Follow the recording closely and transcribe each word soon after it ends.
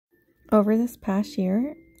Over this past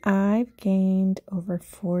year, I've gained over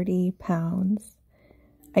 40 pounds.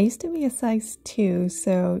 I used to be a size 2,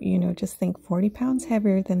 so, just think 40 pounds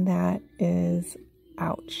heavier than that is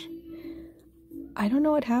ouch. I don't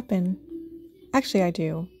know what happened. Actually, I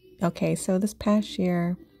do. Okay, so this past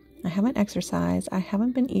year, I haven't exercised. I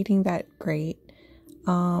haven't been eating that great.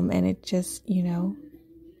 And it just,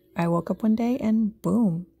 I woke up one day and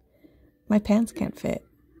boom, my pants can't fit.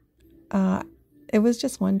 It was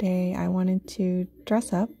just one day I wanted to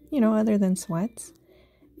dress up, other than sweats.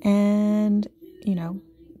 And,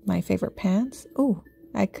 my favorite pants,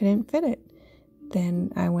 I couldn't fit it.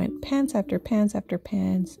 Then I went pants after pants after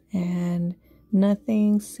pants, and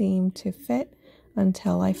nothing seemed to fit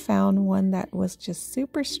until I found one that was just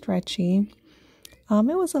super stretchy.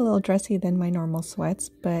 It was a little dressy than my normal sweats,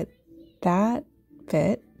 but that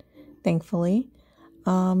fit, thankfully.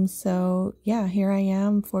 So yeah, here I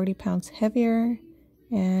am, 40 pounds heavier,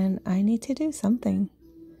 and I need to do something.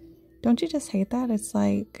 Don't you just hate that? It's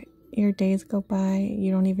like your days go by,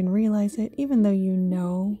 you don't even realize it, even though you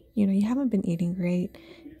haven't been eating great,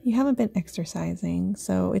 you haven't been exercising,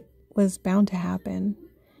 so it was bound to happen.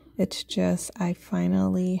 It's just I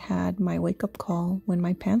finally had my wake-up call when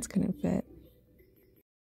my pants couldn't fit.